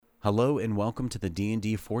Hello and welcome to the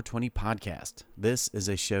D&D 420 podcast. This is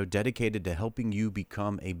a show dedicated to helping you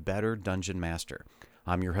become a better dungeon master.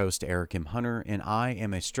 I'm your host, Eric M. Hunter, and I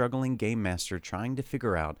am a struggling game master trying to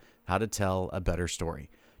figure out how to tell a better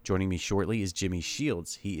story. Joining me shortly is Jimmy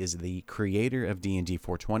Shields. He is the creator of D&D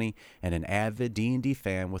 420 and an avid D&D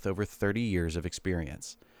fan with over 30 years of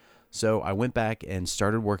experience. So I went back and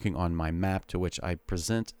started working on my map, to which I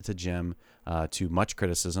present to Jim to much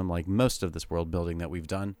criticism, like most of this world building that we've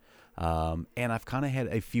done. And I've kind of had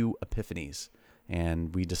a few epiphanies,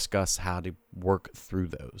 and we discuss how to work through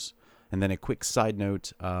those. And then a quick side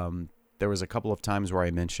note, there was a couple of times where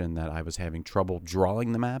I mentioned that I was having trouble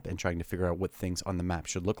drawing the map and trying to figure out what things on the map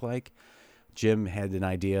should look like. Jim had an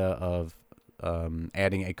idea of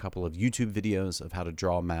adding a couple of YouTube videos of how to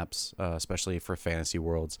draw maps, especially for fantasy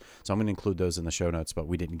worlds. So I'm going to include those in the show notes, but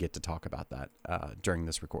we didn't get to talk about that during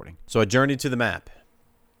this recording. So I journeyed to the map,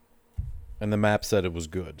 and the map said it was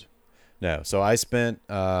good. No, so I spent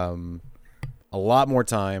a lot more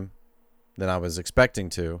time than I was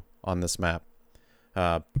expecting to on this map,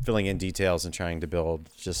 filling in details and trying to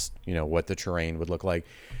build just, what the terrain would look like.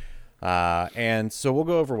 And so we'll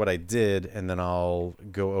go over what I did, and then I'll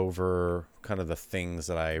go over kind of the things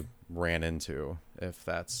that I ran into, if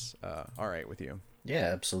that's all right with you.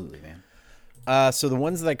 Yeah, absolutely, man. So the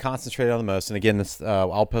ones that I concentrated on the most, and again,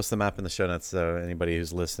 I'll post the map in the show notes, so anybody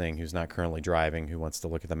who's listening who's not currently driving, who wants to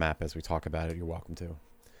look at the map as we talk about it, you're welcome to.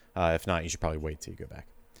 If not, you should probably wait till you go back.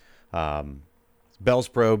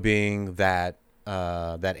 Bellspro being that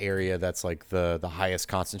area that's like the highest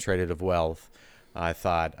concentrated of wealth. I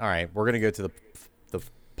thought, all right, we're going to go to the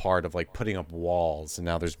part of like putting up walls, and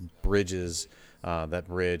now there's bridges that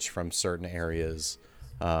bridge from certain areas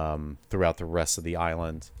throughout the rest of the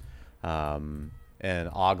island. And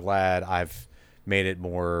Oglad, I've made it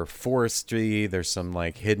more forestry. There's some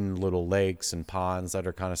like hidden little lakes and ponds that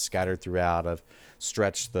are kind of scattered throughout. I've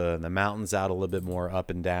stretched the mountains out a little bit more up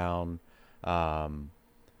and down.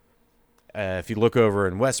 If you look over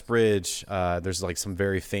in Westbridge, there's like some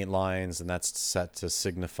very faint lines, and that's set to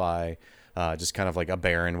signify just kind of like a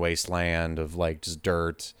barren wasteland of like just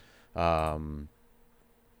dirt. And,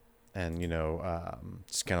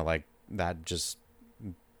 just kind of like that, just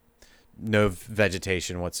no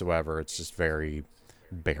vegetation whatsoever. It's just very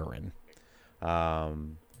barren.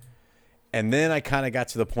 And then I kind of got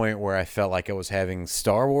to the point where I felt like I was having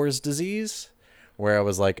Star Wars disease, where I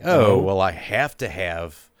was like, well, I have to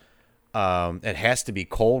have, it has to be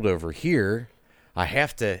cold over here.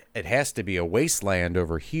 It has to be a wasteland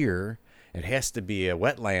over here. It has to be a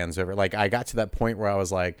wetlands over. Like, I got to that point where I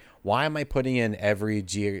was like, why am I putting in every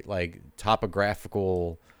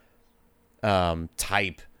topographical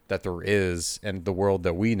type that there is in the world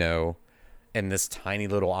that we know in this tiny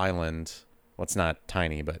little island? Well, it's not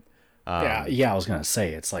tiny, but yeah, I was gonna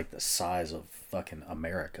say it's like the size of fucking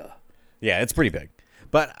America. Yeah, it's pretty big.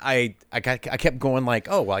 But I kept going like,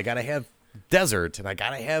 oh well, I gotta have desert, and I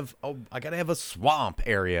gotta have a swamp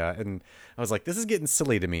area, and I was like, this is getting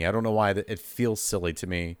silly to me. I don't know why it feels silly to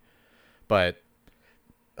me, but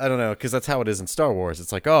I don't know, because that's how it is in Star Wars.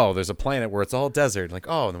 It's like, oh, there's a planet where it's all desert. Like,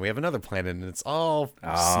 oh, and then we have another planet, and it's all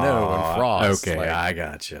snow and frost. Okay, like, I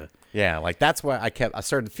gotcha. Yeah, like that's why I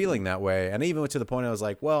started feeling that way. And I even went to the point I was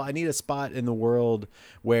like, well, I need a spot in the world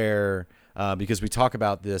where, because we talk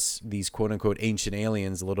about these quote unquote ancient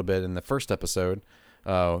aliens a little bit in the first episode,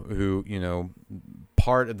 who,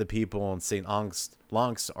 part of the people in St.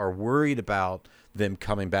 Lonks are worried about them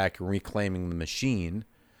coming back and reclaiming the machine.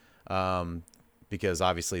 Because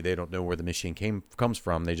obviously they don't know where the machine comes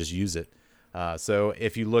from. They just use it. So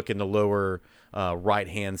if you look in the lower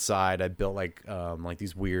right-hand side, I built like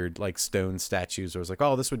these weird like stone statues. I was like,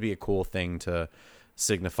 oh, this would be a cool thing to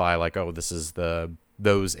signify like, oh, this is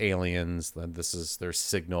those aliens. This is their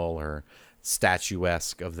signal or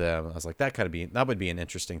statuesque of them. I was like, that would be an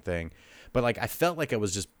interesting thing. But like I felt like I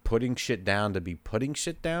was just putting shit down to be putting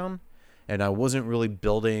shit down, and I wasn't really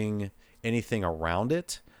building anything around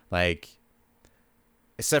it. Like,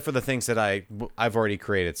 except for the things that I've already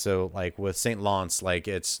created. So like with St. Lawrence, like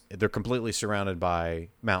they're completely surrounded by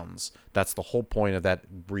mountains. That's the whole point of that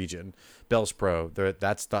region. Bellspro,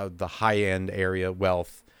 that's the high end area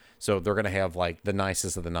wealth. So they're going to have like the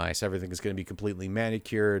nicest of the nice. Everything is going to be completely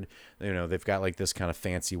manicured. They've got like this kind of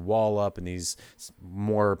fancy wall up and these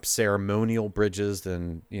more ceremonial bridges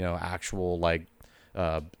than, actual like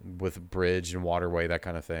with bridge and waterway, that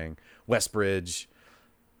kind of thing. Westbridge,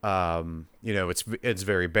 it's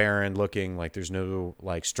very barren looking. Like there's no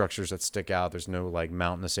like structures that stick out. There's no like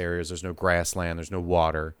mountainous areas. There's no grassland. There's no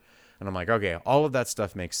water. And I'm like, okay, all of that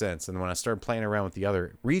stuff makes sense. And when I started playing around with the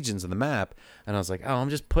other regions of the map, and I was like, oh, I'm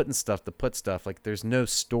just putting stuff to put stuff. Like, there's no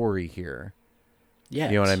story here. Yet.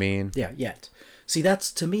 You know what I mean? Yeah, yet. See,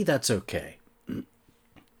 to me, that's okay.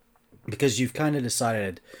 Because you've kind of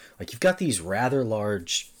decided, like, you've got these rather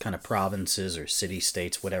large kind of provinces or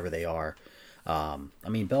city-states, whatever they are. I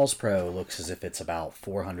mean, Bellspro looks as if it's about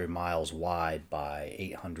 400 miles wide by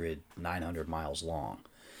 800, 900 miles long.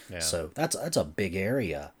 Yeah. So that's a big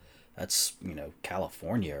area. That's,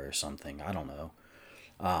 California or something. I don't know.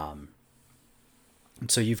 And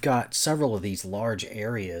so you've got several of these large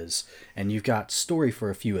areas, and you've got story for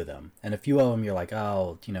a few of them. And a few of them you're like,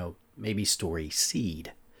 oh, maybe story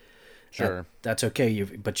seed. Sure. That's okay.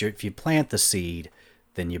 But if you plant the seed,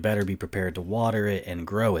 then you better be prepared to water it and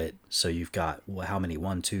grow it. So you've got, how many?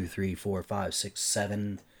 1, 2, 3, 4, 5, 6,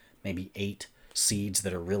 7, maybe 8 seeds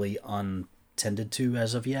that are really untended to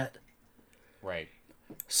as of yet. Right.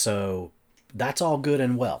 So that's all good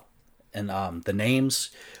and well. And the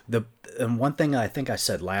names, and one thing I think I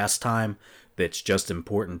said last time that's just as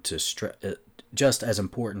important to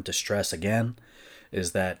stress again,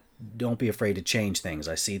 is that don't be afraid to change things.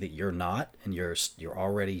 I see that you're not, and you're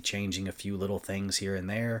already changing a few little things here and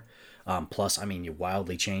there. Plus, I mean, you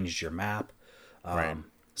wildly changed your map. Right.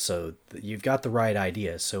 So you've got the right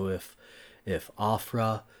idea. So if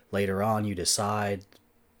Afra later on you decide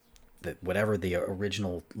that whatever the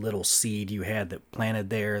original little seed you had that planted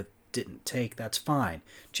there didn't take, that's fine.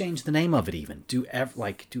 Change the name of it even. Do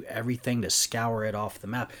everything to scour it off the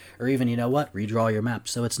map. Or even, redraw your map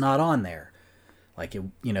so it's not on there. Like,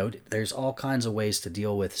 there's all kinds of ways to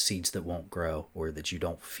deal with seeds that won't grow or that you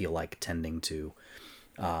don't feel like tending to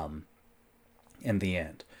in the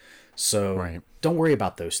end. So Don't worry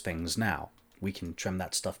about those things now. We can trim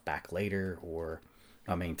that stuff back later,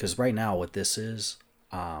 because right now what this is,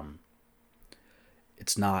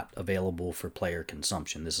 it's not available for player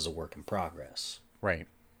consumption. This is a work in progress. Right.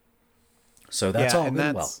 So that's all good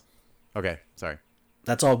and well. Okay, sorry.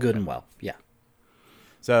 That's all good and well, yeah.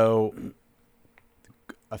 So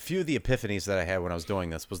a few of the epiphanies that I had when I was doing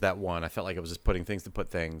this was that one, I felt like I was just putting things to put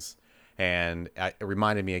things. And it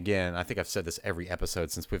reminded me again, I think I've said this every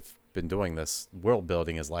episode since we've been doing this, world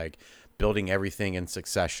building is like building everything in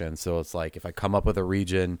succession. So it's like if I come up with a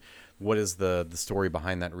region, what is the story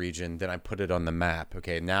behind that region? Then I put it on the map.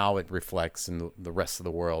 Okay, now it reflects in the rest of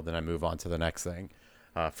the world, and I move on to the next thing.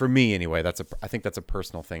 For me, anyway, I think that's a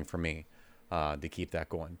personal thing for me to keep that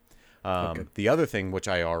going. Okay. The other thing, which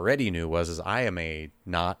I already knew, is I am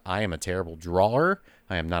a terrible drawer.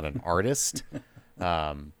 I am not an artist.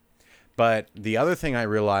 But the other thing I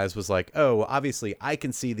realized was like, oh, obviously I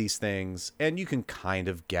can see these things, and you can kind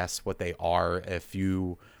of guess what they are if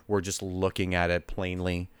you were just looking at it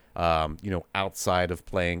plainly. Outside of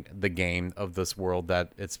playing the game of this world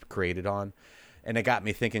that it's created on. And it got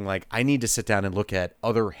me thinking, like, I need to sit down and look at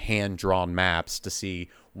other hand-drawn maps to see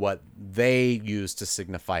what they use to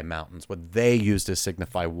signify mountains, what they use to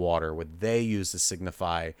signify water, what they use to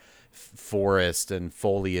signify forest and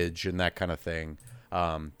foliage and that kind of thing.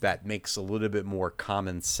 That makes a little bit more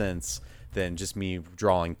common sense than just me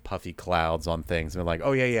drawing puffy clouds on things. And they're like,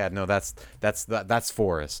 oh yeah, no, that's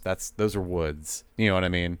forest. Those are woods. You know what I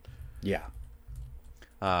mean? Yeah.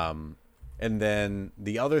 And then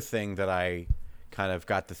the other thing that I kind of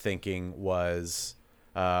got to thinking was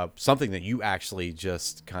something that you actually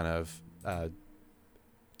just kind of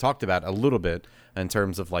talked about a little bit in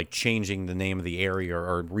terms of like changing the name of the area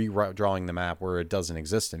or redrawing the map where it doesn't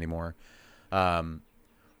exist anymore.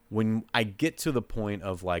 When I get to the point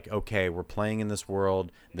of like, okay, we're playing in this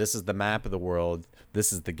world, this is the map of the world,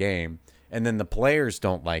 this is the game, and then the players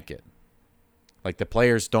don't like it. Like the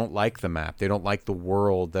players don't like the map. They don't like the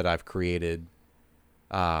world that I've created.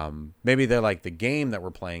 Maybe they like the game that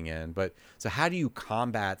we're playing in, but so how do you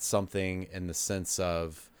combat something in the sense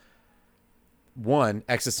of, one,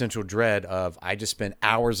 existential dread of I just spent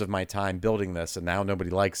hours of my time building this and now nobody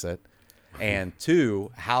likes it. And two,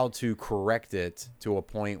 how to correct it to a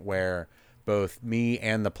point where both me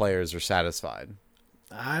and the players are satisfied.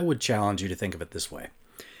 I would challenge you to think of it this way.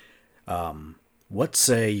 Let's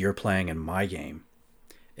say you're playing in my game,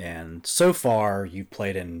 and so far you've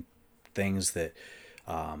played in things that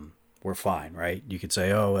were fine, right? You could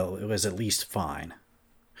say, oh, well, it was at least fine.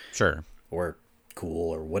 Sure. Or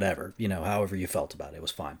cool or whatever, however you felt about it, it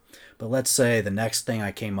was fine. But let's say the next thing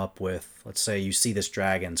I came up with, let's say you see this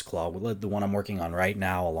Dragon's Claw, the one I'm working on right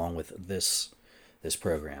now along with this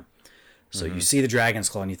program. So you see the Dragon's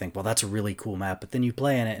Claw and you think, well, that's a really cool map. But then you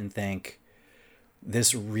play in it and think,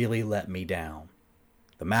 this really let me down.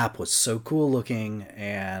 The map was so cool looking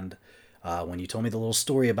and When you told me the little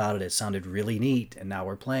story about it, it sounded really neat, and now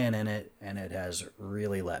we're playing in it, and it has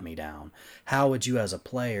really let me down. How would you, as a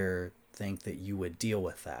player, think that you would deal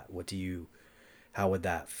with that? How would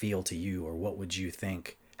that feel to you, or what would you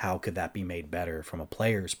think? How could that be made better from a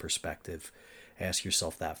player's perspective? Ask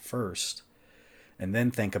yourself that first, and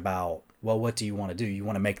then think about, well, what do you want to do? You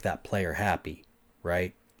want to make that player happy,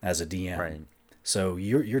 right? As a DM. Right. So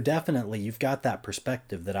you're definitely, you've got that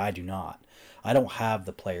perspective that I do not. I don't have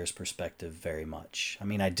the player's perspective very much. I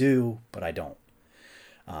mean, I do, but I don't.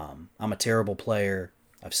 I'm a terrible player.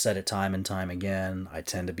 I've said it time and time again. I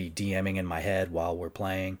tend to be DMing in my head while we're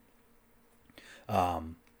playing.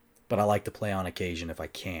 But I like to play on occasion if I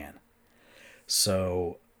can.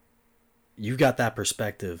 So you've got that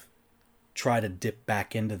perspective. Try to dip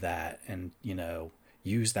back into that and,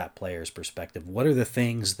 use that player's perspective. What are the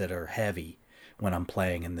things that are heavy when I'm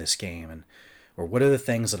playing in this game? Or what are the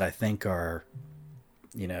things that I think are,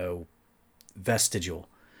 vestigial?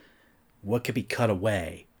 What could be cut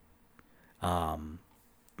away?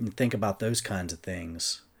 Think about those kinds of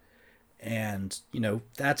things. And,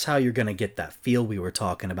 that's how you're going to get that feel we were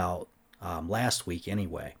talking about last week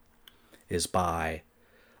anyway, is by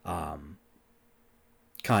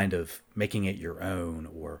kind of making it your own,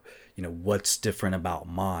 or, what's different about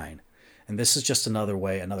mine. And this is just another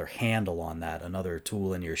way, another handle on that, another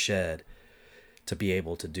tool in your shed to be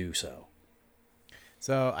able to do so.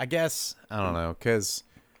 So I guess, I don't know, because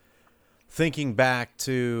thinking back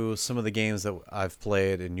to some of the games that I've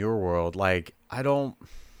played in your world, like, I don't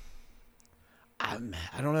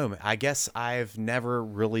know. I guess I've never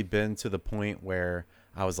really been to the point where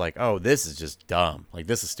I was like, oh, this is just dumb. Like,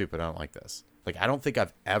 this is stupid. I don't like this. Like, I don't think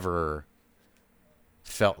I've ever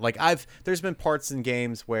felt like there's been parts in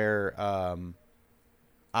games where,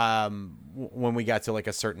 when we got to like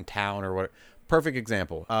a certain town or what, perfect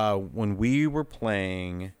example. When we were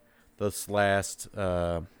playing this last,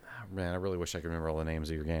 man, I really wish I could remember all the names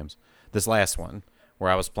of your games. This last one where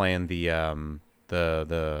I was playing the elf,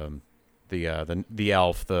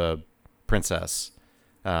 the princess.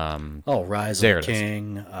 Rise of the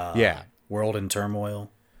King. Yeah. World in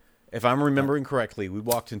Turmoil. If I'm remembering correctly, we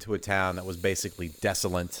walked into a town that was basically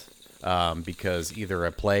desolate because either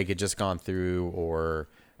a plague had just gone through or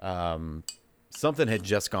something had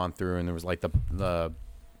just gone through, and there was like the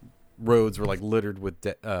roads were like littered with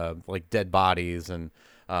like dead bodies, and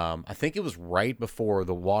I think it was right before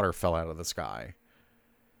the water fell out of the sky.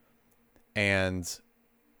 And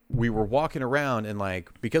we were walking around, and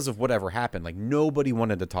like, because of whatever happened, like nobody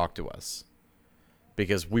wanted to talk to us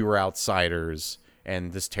because we were outsiders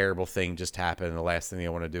and this terrible thing just happened, and the last thing they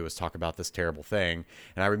want to do is talk about this terrible thing.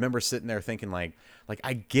 And I remember sitting there thinking like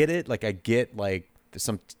I get it. Like, I get like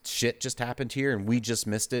some shit just happened here and we just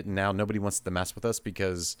missed it, and now nobody wants to mess with us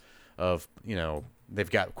because of,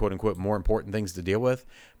 they've got quote unquote more important things to deal with.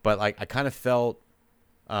 But like, I kind of felt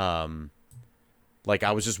like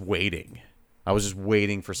I was just waiting. I was just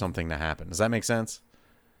waiting for something to happen. Does that make sense?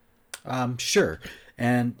 Sure.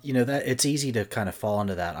 And that it's easy to kind of fall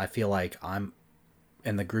into that. I feel like I'm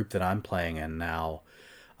in the group that I'm playing in now,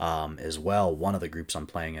 as well. One of the groups I'm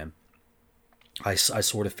playing in, I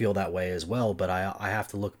sort of feel that way as well, but I have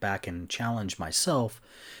to look back and challenge myself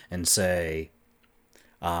and say,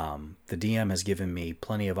 the DM has given me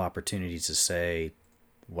plenty of opportunities to say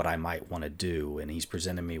what I might want to do, and he's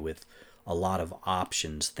presented me with a lot of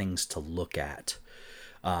options, things to look at.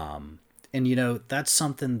 And that's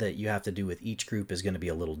something that you have to do with each group is going to be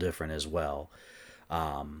a little different as well.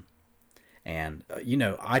 And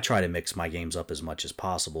I try to mix my games up as much as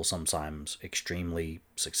possible, sometimes extremely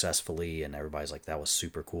successfully, and everybody's like, that was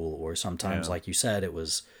super cool. Or sometimes, like you said, it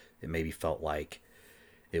maybe felt like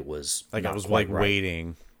it was like not I was quite like right.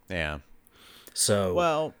 waiting. Yeah. So,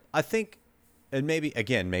 well, I think, and maybe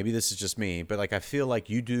this is just me, but like, I feel like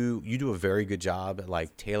you do a very good job at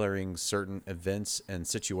like tailoring certain events and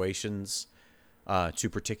situations to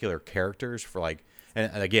particular characters for like,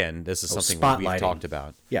 and again, this is something we've talked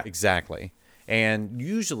about. Yeah, exactly. And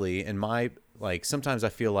usually in my, like, sometimes I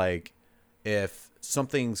feel like if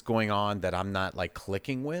something's going on that I'm not like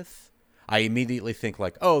clicking with, I immediately think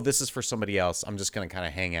like, oh, this is for somebody else. I'm just going to kind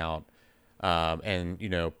of hang out and,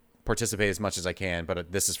 participate as much as I can,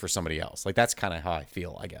 but this is for somebody else. Like, that's kind of how I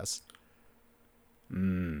feel, I guess.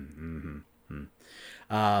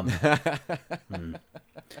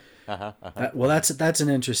 Well, that's an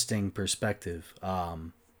interesting perspective.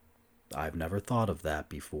 I've never thought of that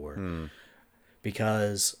before,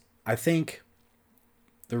 because I think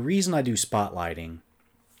the reason I do spotlighting,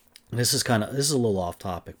 this is a little off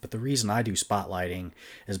topic, but the reason I do spotlighting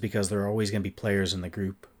is because there are always going to be players in the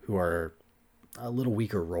group who are a little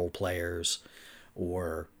weaker role players,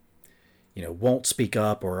 or won't speak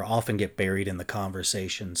up or often get buried in the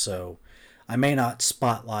conversation. So I may not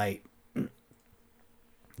spotlight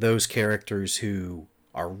those characters who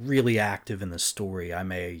are really active in the story. I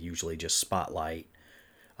may usually just spotlight,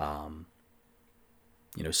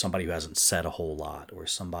 somebody who hasn't said a whole lot or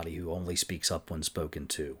somebody who only speaks up when spoken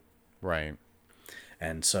to. Right.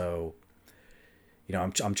 And so,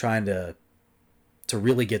 I'm trying to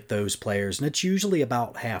really get those players, and it's usually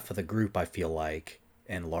about half of the group, I feel like,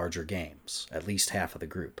 in larger games, at least half of the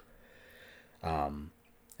group. And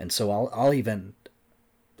so I'll even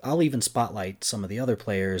spotlight some of the other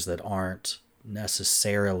players that aren't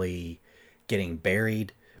necessarily getting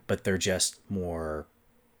buried, but they're just more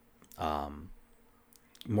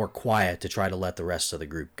quiet to try to let the rest of the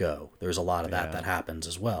group go. There's a lot of that happens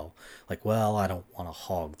as well. Like, well, I don't want to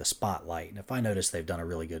hog the spotlight. And if I notice they've done a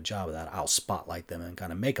really good job of that, I'll spotlight them and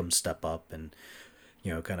kind of make them step up and,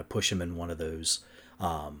 kind of push them in one of those,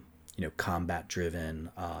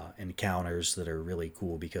 combat-driven encounters that are really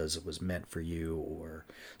cool because it was meant for you, or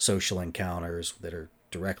social encounters that are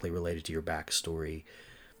directly related to your backstory.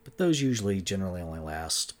 But those generally only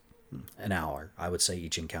last an hour. I would say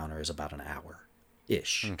each encounter is about an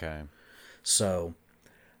hour-ish. Okay. So,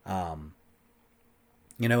 and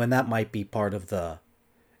that might be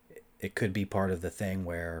it could be part of the thing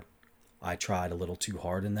where I tried a little too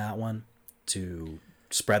hard in that one to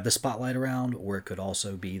spread the spotlight around, or it could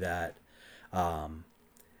also be that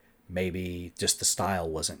maybe just the style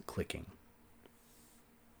wasn't clicking.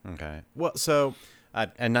 Okay. Well, so,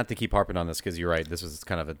 and not to keep harping on this because you're right, this was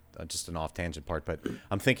kind of just an off-tangent part, but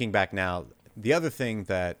I'm thinking back now, the other thing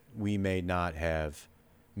that we may not have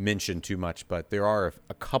mentioned too much, but there are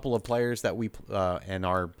a couple of players that we and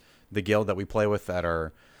the guild that we play with that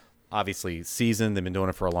are obviously seasoned. They've been doing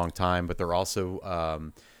it for a long time, but they're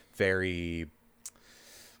also very,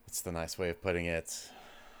 what's the nice way of putting it?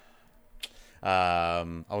 I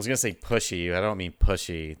was gonna say pushy. I don't mean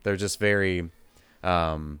pushy. They're just very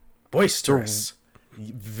boisterous.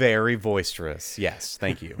 Very boisterous. Yes,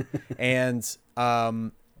 thank you. And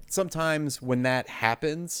sometimes when that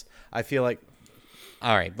happens, I feel like,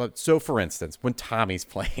 all right, but so for instance, when Tommy's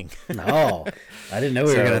playing. No, I didn't know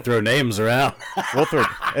we were going to throw names around.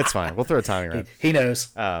 It's fine. We'll throw Tommy around. He knows.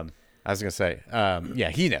 I was going to say, yeah,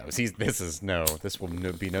 he knows. This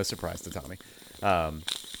will be no surprise to Tommy.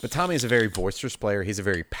 But Tommy is a very boisterous player. He's a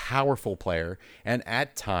very powerful player. And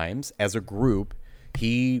at times, as a group,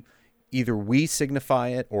 either we signify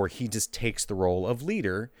it or he just takes the role of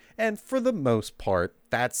leader. And for the most part,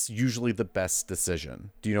 that's usually the best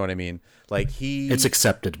decision. Do you know what I mean? Like it's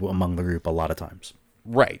accepted among the group a lot of times.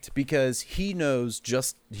 Right. Because he knows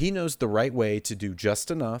the right way to do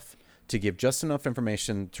just enough, to give just enough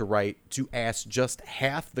information to ask just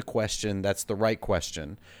half the question that's the right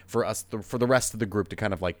question for us, for the rest of the group to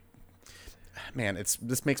kind of like, man,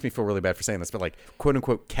 this makes me feel really bad for saying this, but like quote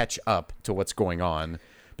unquote catch up to what's going on,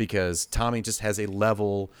 because Tommy just has a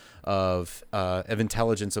level of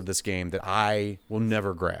intelligence of this game that I will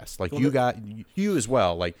never grasp. Like you as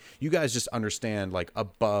well. Like you guys just understand like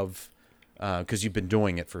above, because you've been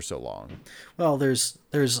doing it for so long. Well, there is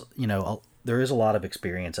a lot of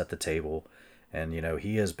experience at the table, and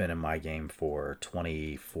he has been in my game for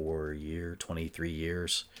 23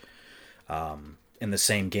 years, in the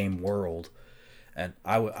same game world. And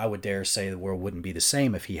I would dare say the world wouldn't be the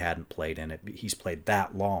same if he hadn't played in it. He's played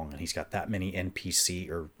that long, and he's got that many NPC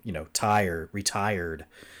or retired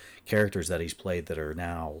characters that he's played that are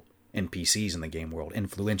now NPCs in the game world,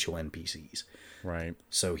 influential NPCs. Right.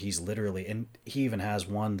 So he's literally, and he even has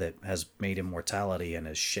one that has made immortality and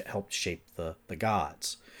has helped shape the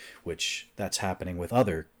gods, which that's happening with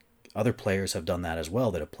other players have done that as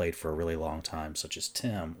well that have played for a really long time, such as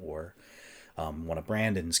Tim, or one of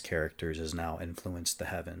Brandon's characters has now influenced the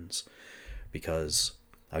heavens, because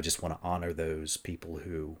I just want to honor those people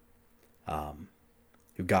who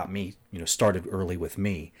got me, started early with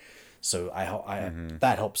me. So I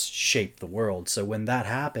that helps shape the world. So when that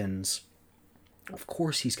happens, of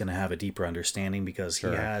course he's going to have a deeper understanding, because he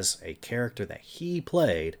has a character that he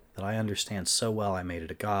played that I understand so well I made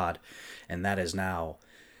it a god, and that is now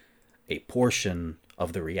a portion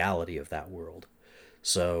of the reality of that world.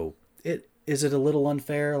 So is it a little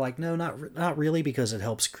unfair? Like, no, not really, because it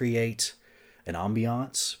helps create an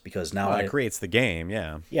ambiance, because now it creates the game.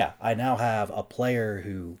 Yeah, I now have a player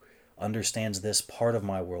who understands this part of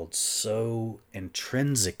my world so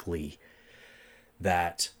intrinsically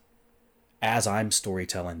that as I'm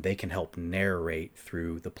storytelling, they can help narrate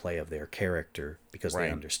through the play of their character, because they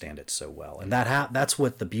understand it so well. And that's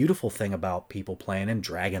what the beautiful thing about people playing in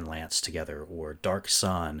Dragonlance together, or Dark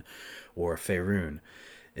Sun, or Faerun,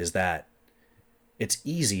 is that it's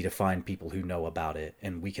easy to find people who know about it,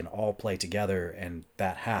 and we can all play together, and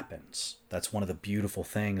that happens. That's one of the beautiful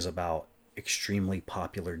things about extremely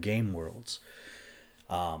popular game worlds.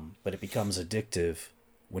 But it becomes addictive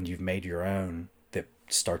when you've made your own that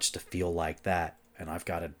starts to feel like that. And I've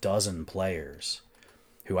got a dozen players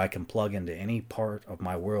who I can plug into any part of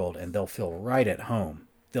my world and they'll feel right at home.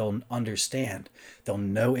 They'll understand. They'll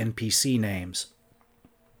know NPC names.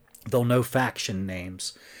 They'll know faction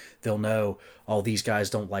names. They'll know, oh, these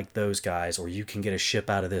guys don't like those guys, or you can get a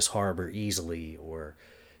ship out of this harbor easily, or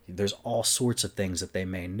there's all sorts of things that they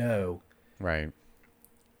may know. Right.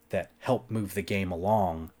 That help move the game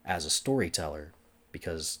along as a storyteller,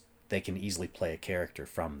 because they can easily play a character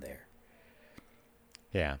from there.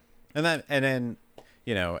 Yeah. And then, and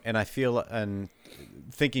I feel, and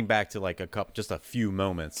thinking back to like just a few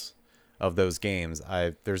moments of those games,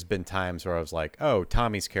 there's been times where I was like, oh,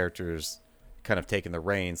 Tommy's character's kind of taking the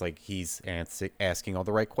reins, like he's asking all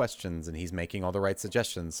the right questions and he's making all the right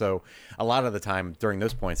suggestions. So a lot of the time during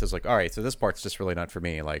those points, I was like, all right, so this part's just really not for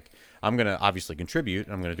me. Like, I'm going to obviously contribute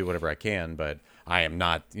and I'm going to do whatever I can, but I am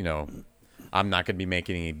not, I'm not going to be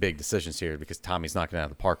making any big decisions here because Tommy's knocking it out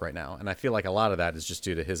of the park right now. And I feel like a lot of that is just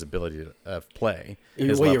due to his ability of play.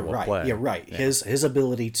 Well, you're right. You're right. Yeah. His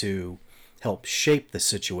ability to help shape the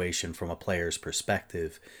situation from a player's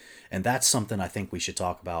perspective. And that's something I think we should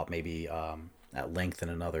talk about maybe at length in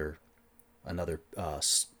another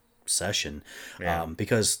session. Yeah.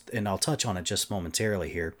 Because, and I'll touch on it just momentarily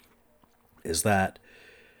here, is that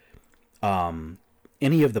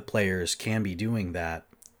any of the players can be doing that.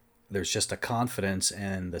 There's just a confidence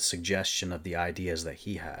in the suggestion of the ideas that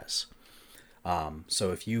he has.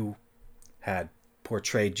 So if you had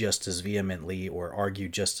portrayed just as vehemently or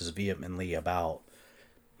argued just as vehemently about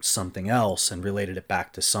something else and related it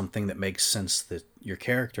back to something that makes sense that your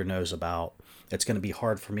character knows about, it's going to be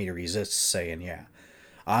hard for me to resist saying, yeah,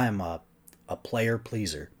 I am a player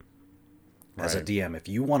pleaser as a DM. If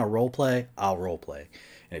you want to role play, I'll role play.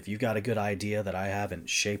 And if you've got a good idea that I haven't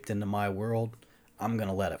shaped into my world, I'm going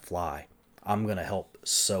to let it fly. I'm going to help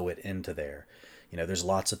sew it into there. There's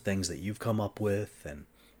lots of things that you've come up with and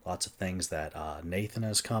lots of things that Nathan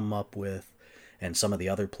has come up with and some of the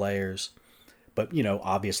other players. But,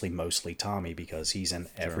 obviously mostly Tommy, because he's in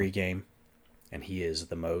every game and he is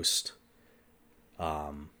the most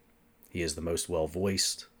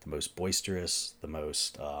well-voiced, the most boisterous, the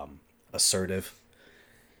most assertive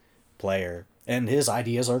player. And his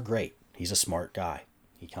ideas are great. He's a smart guy.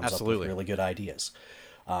 He comes up with really good ideas.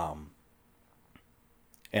 And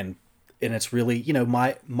it's really,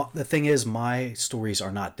 the thing is, my stories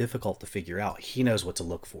are not difficult to figure out. He knows what to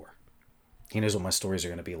look for. He knows what my stories are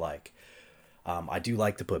going to be like. I do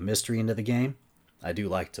like to put mystery into the game. I do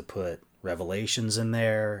like to put revelations in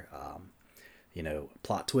there,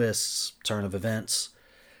 plot twists, turn of events,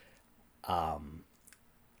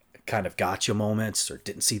 kind of gotcha moments or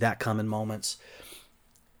didn't see that coming moments.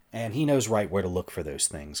 And he knows right where to look for those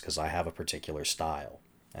things because I have a particular style.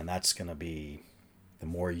 And that's going to be, the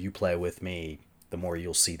more you play with me, the more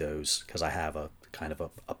you'll see those, because I have a kind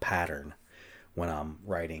of a pattern when I'm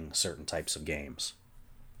writing certain types of games.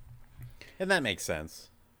 And that makes sense.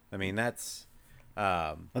 I mean, that's...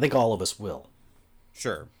 I think all of us will.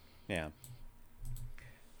 Sure. Yeah.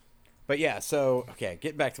 But yeah, so, okay,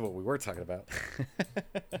 getting back to what we were talking about.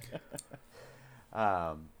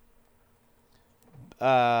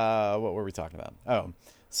 What were we talking about? Oh,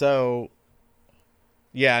 so,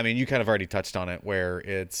 yeah, I mean, you kind of already touched on it where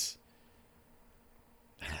it's...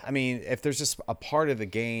 I mean, if there's just a part of the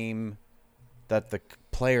game that the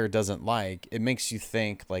player doesn't like, it makes you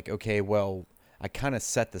think like, okay, well, I kind of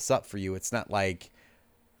set this up for you. It's not like,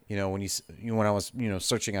 when I was,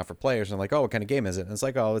 searching out for players and like, oh, what kind of game is it? And it's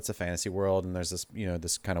like, oh, it's a fantasy world. And there's this,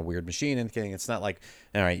 this kind of weird machine and thing. It's not like,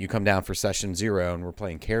 all right, you come down for session 0 and we're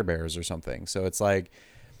playing Care Bears or something. So it's like,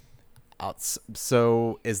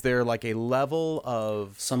 so is there like a level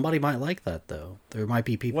of... Somebody might like that though. There might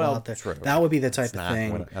be people out there. True. That would be the type of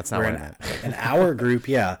thing. That's not what I meant. In our group,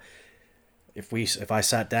 yeah. If I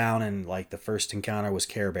sat down and like the first encounter was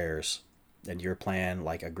Care Bears and you're playing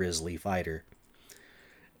like a grizzly fighter,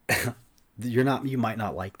 you might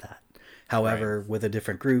not like that. However, with a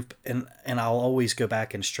different group, and I'll always go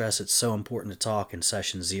back and stress it's so important to talk in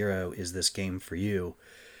session 0, is this game for you?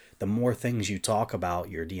 The more things you talk about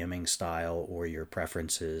your DMing style or your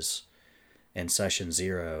preferences in session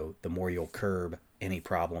 0, the more you'll curb any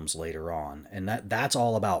problems later on. And that's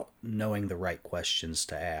all about knowing the right questions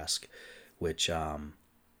to ask, which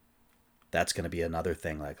that's going to be another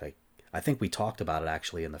thing. Like I think we talked about it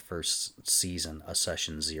actually in the first season of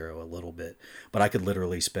session 0 a little bit, but I could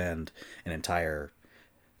literally spend an entire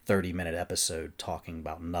 30-minute episode talking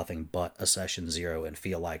about nothing but a session zero and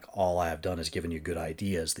feel like all I have done is given you good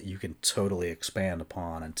ideas that you can totally expand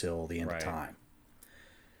upon until the end of time.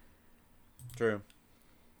 True.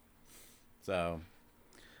 So,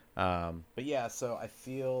 but yeah, so I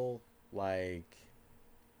feel like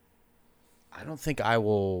I don't think I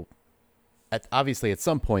will. Obviously, at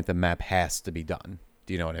some point, the map has to be done.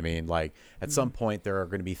 Do you know what I mean? Like, at some point, there are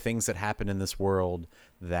going to be things that happen in this world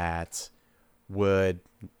that would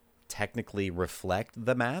technically reflect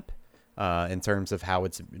the map in terms of how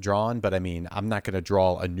it's drawn. But I mean, I'm not going to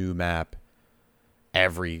draw a new map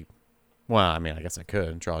every. Well, I mean, I guess I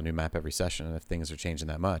could draw a new map every session if things are changing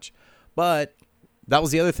that much. But that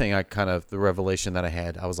was the other thing the revelation that I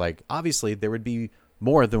had. I was like, obviously, there would be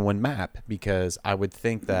more than one map, because I would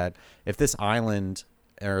think that if this island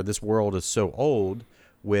or this world is so old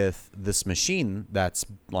with this machine that's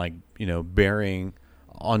like, burying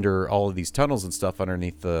under all of these tunnels and stuff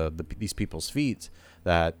underneath these people's feet,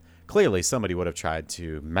 that clearly somebody would have tried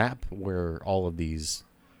to map where all of these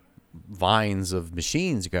vines of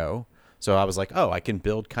machines go. So I was like, oh, I can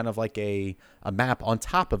build kind of like a map on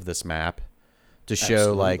top of this map to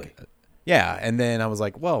show like, yeah. And then I was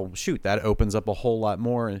like, well, shoot, that opens up a whole lot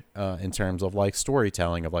more in terms of like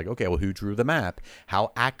storytelling of like, okay, well, who drew the map?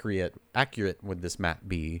 How accurate would this map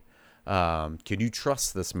be? Can you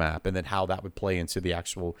trust this map? And then how that would play into the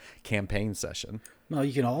actual campaign session. Well,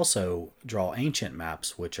 you can also draw ancient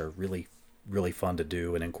maps, which are really, really fun to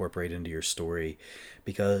do and incorporate into your story,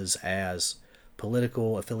 because as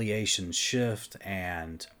political affiliations shift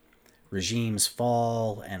and regimes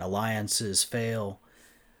fall and alliances fail,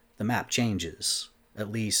 the map changes.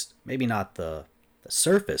 At least, maybe not the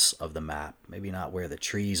surface of the map, maybe not where the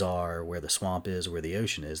trees are, where the swamp is, where the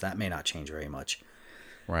ocean is. That may not change very much.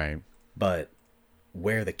 Right. But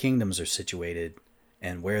where the kingdoms are situated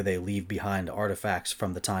and where they leave behind artifacts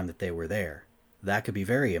from the time that they were there, that could be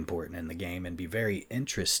very important in the game and be very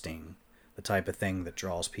interesting. The type of thing that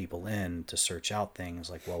draws people in to search out things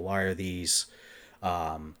like, well, why are these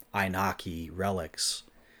Ainaki relics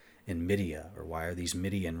in Midia, or why are these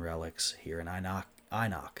Midian relics here in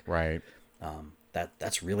Ainok? Right.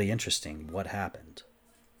 That's really interesting. What happened?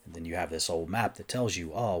 And then you have this old map that tells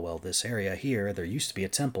you, oh, well, this area here, there used to be a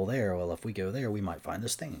temple there. Well, if we go there, we might find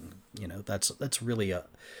this thing. That's really a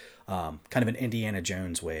kind of an Indiana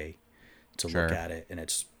Jones way to look at it, and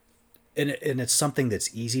it's something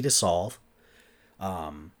that's easy to solve,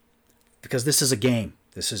 because this is a game.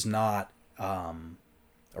 This is not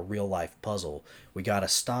a real life puzzle. We got to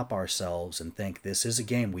stop ourselves and think, this is a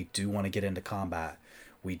game. We do want to get into combat.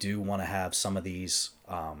 We do want to have some of these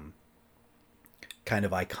kind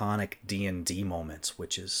of iconic D&D moments,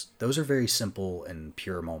 those are very simple and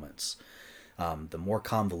pure moments. The more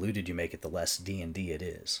convoluted you make it, the less D&D it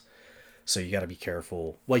is. So you got to be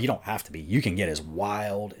careful. Well, you don't have to be. You can get as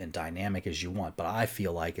wild and dynamic as you want, but I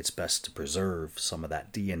feel like it's best to preserve some of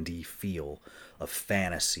that D&D feel of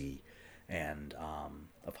fantasy and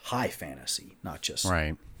of high fantasy, not just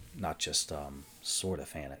sort of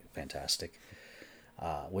fantastic,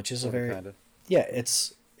 which is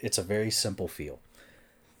it's a very simple feel.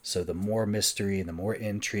 So the more mystery and the more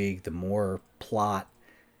intrigue, the more plot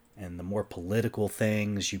and the more political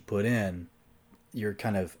things you put in, you're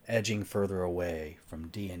kind of edging further away from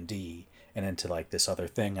D&D and into like this other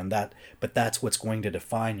thing. But that's what's going to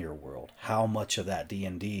define your world. How much of that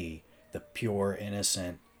D&D, the pure,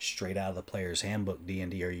 innocent, straight out of the player's handbook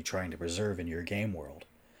D&D, are you trying to preserve in your game world?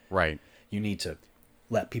 Right. You need to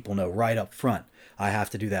let people know right up front. I have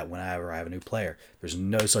to do that whenever I have a new player. There's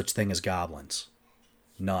no such thing as goblins.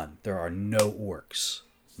 None. There are no orcs.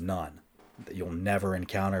 None. You'll never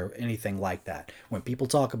encounter anything like that. When people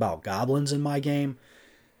talk about goblins in my game,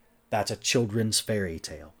 that's a children's fairy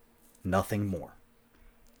tale. Nothing more.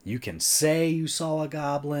 You can say you saw a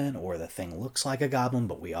goblin or the thing looks like a goblin,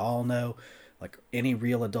 but we all know, like, any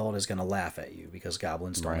real adult is going to laugh at you because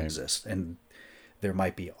goblins don't exist. And there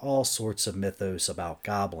might be all sorts of mythos about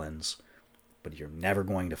goblins, but you're never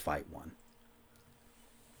going to fight one.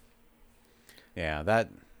 Yeah, that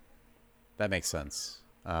makes sense.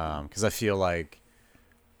 Because I feel like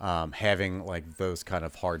having like those kind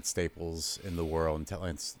of hard staples in the world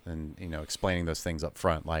and explaining those things up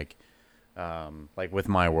front, like with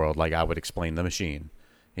my world, like I would explain the machine,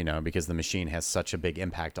 because the machine has such a big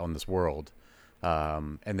impact on this world.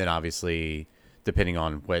 And then obviously, depending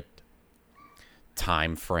on what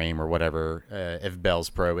time frame or whatever, if Bell's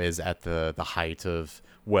Pro is at the height of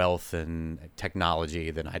wealth and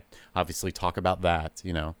technology, then I obviously talk about that,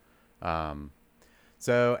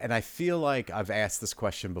 So, and I feel like I've asked this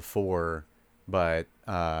question before, but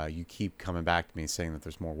you keep coming back to me saying that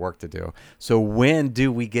there's more work to do. So when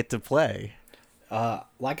do we get to play?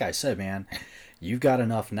 Like I said, man, you've got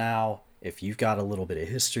enough now. If you've got a little bit of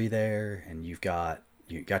history there, and you got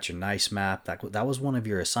your nice map, that was one of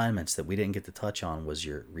your assignments that we didn't get to touch on, was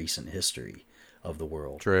your recent history of the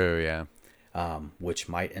world. True, yeah. Which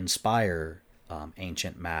might inspire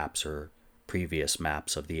ancient maps or previous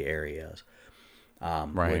maps of the areas.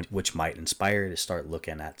 Right. Which might inspire to start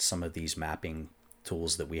looking at some of these mapping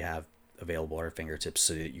tools that we have available at our fingertips,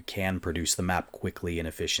 so that you can produce the map quickly and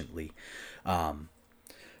efficiently.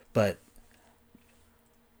 But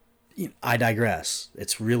I digress.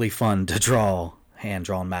 It's really fun to draw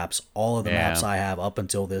hand-drawn maps. All of the maps I have up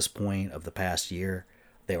until this point of the past year,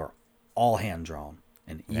 they were all hand-drawn.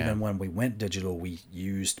 And even when we went digital, we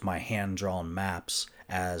used my hand-drawn maps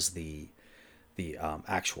as the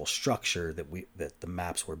actual structure that the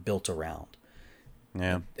maps were built around.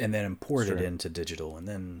 Yeah. And then imported into digital. And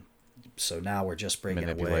then, so now we're just breaking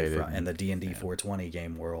away from in the D&D 420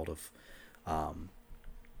 game world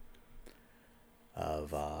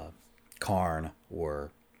of Karn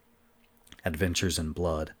or Adventures in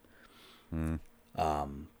Blood. Now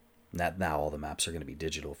all the maps are going to be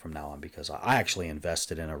digital from now on, because I actually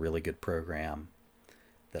invested in a really good program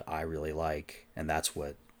that I really like, and that's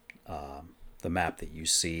what the map that you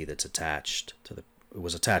see that's attached to it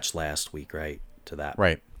was attached last week, right, to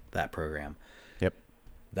that program. Yep.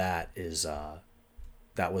 That is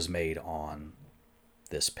that was made on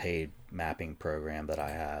this paid mapping program that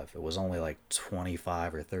I have. It was only like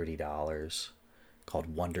 $25 or $30,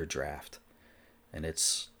 called Wonder Draft, and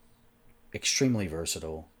it's extremely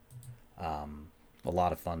versatile. A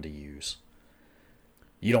lot of fun to use.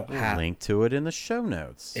 You don't have link to it in the show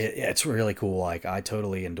notes. It's really cool. Like, I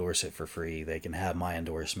totally endorse it for free. They can have my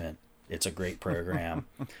endorsement. It's a great program.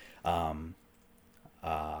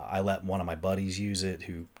 I let one of my buddies use it,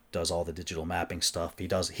 who does all the digital mapping stuff.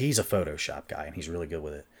 He's a Photoshop guy, and he's really good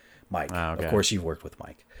with it. Mike. Okay. Of course, you've worked with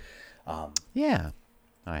Mike. Yeah,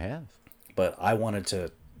 I have. But I wanted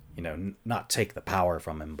to, not take the power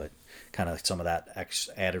from him, but kind of some of that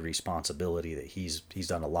added responsibility that he's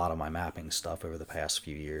done a lot of my mapping stuff over the past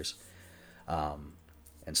few years,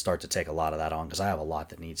 and start to take a lot of that on, because I have a lot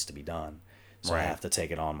that needs to be done. So I have to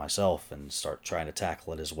take it on myself and start trying to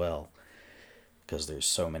tackle it as well, because there's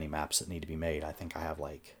so many maps that need to be made. I think I have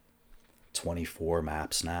like 24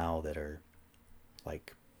 maps now that are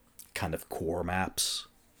like kind of core maps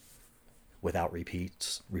without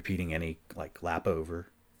repeating any like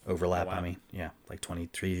overlap. Oh, wow. I mean, like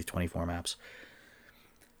 23, 24 maps.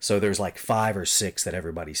 So there's like 5 or 6 that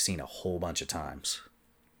everybody's seen a whole bunch of times.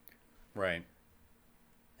 Right.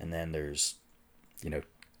 And then there's,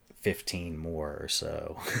 15 more or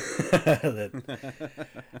so that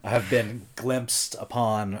have been glimpsed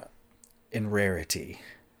upon in rarity.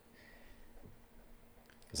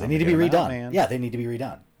 They need to be redone. Yeah, they need to be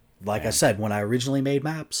redone. Like I said, when I originally made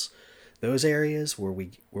maps, those areas where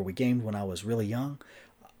we gamed when I was really young,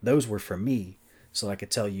 those were for me, so I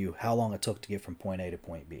could tell you how long it took to get from point A to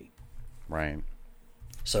point B. Right.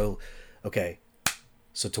 So, okay.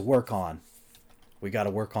 So to work on, we got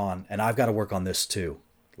to work on, and I've got to work on this too.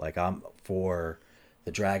 Like, for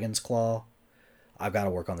the Dragon's Claw, I've got to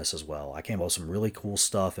work on this as well. I came up with some really cool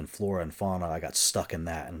stuff in flora and fauna. I got stuck in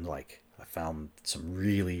that, and like, I found some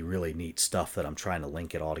really, really neat stuff that I'm trying to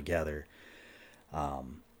link it all together.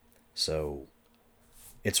 So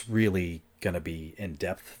it's really going to be in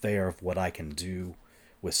depth there of what I can do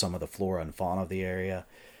with some of the flora and fauna of the area.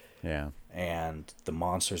 Yeah. And the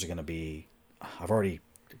monsters are going to be, I've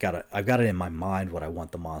got it in my mind what I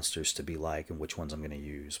want the monsters to be like and which ones I'm going to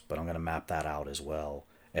use, but I'm going to map that out as well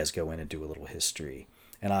as go in and do a little history.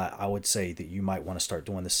 And I would say that you might want to start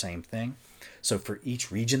doing the same thing. So for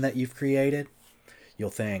each region that you've created, you'll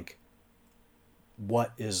think,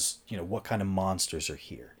 what kind of monsters are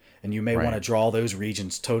here? And you may want to draw those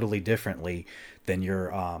regions totally differently than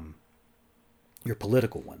your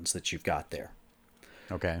political ones that you've got there.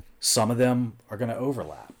 Okay. Some of them are going to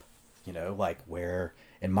overlap. Like where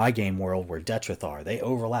in my game world, where Detrith are, they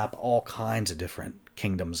overlap all kinds of different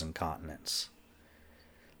kingdoms and continents.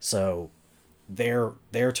 So their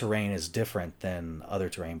terrain is different than other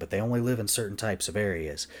terrain, but they only live in certain types of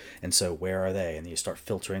areas. And so where are they? And you start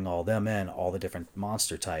filtering all them in, all the different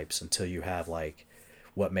monster types, until you have like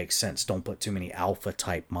what makes sense. Don't put too many alpha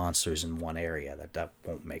type monsters in one area. That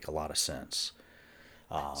won't make a lot of sense.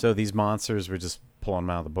 So these monsters, we're just pulling them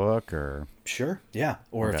out of the book, or? Sure, yeah.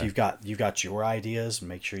 Or if you've got your ideas,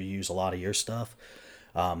 make sure you use a lot of your stuff.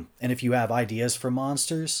 And if you have ideas for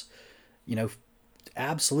monsters,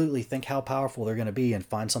 absolutely think how powerful they're going to be, and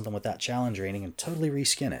find something with that challenge rating and totally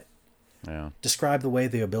reskin it. describe the way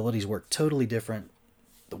the abilities work totally different.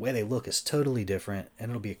 The way they look is totally different, and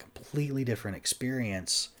it'll be a completely different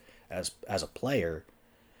experience as a player.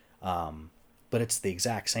 But it's the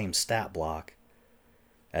exact same stat block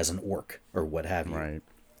as an orc or what have you. Right.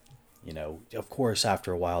 You know, of course,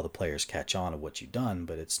 after a while, the players catch on to what you've done,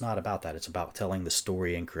 but it's not about that. It's about telling the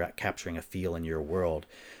story and capturing a feel in your world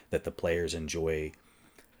that the players enjoy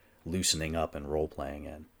loosening up and role-playing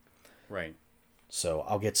in. Right. So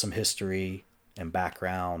I'll get some history and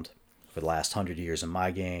background for the last 100 years in my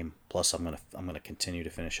game. Plus, I'm gonna continue to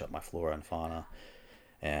finish up my flora and fauna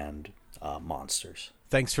and monsters.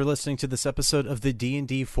 Thanks for listening to this episode of the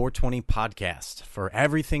D&D 420 podcast. For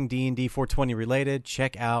everything D&D 420 related,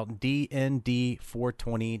 check out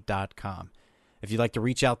dnd420.com. If you'd like to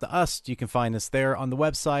reach out to us, you can find us there on the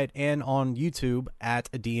website and on YouTube at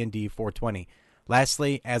D&D 420.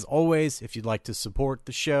 Lastly, as always, if you'd like to support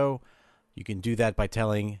the show, you can do that by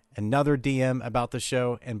telling another DM about the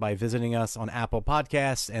show and by visiting us on Apple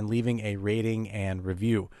Podcasts and leaving a rating and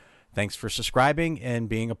review. Thanks for subscribing and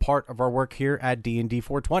being a part of our work here at D&D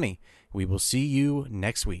 420. We will see you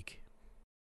next week.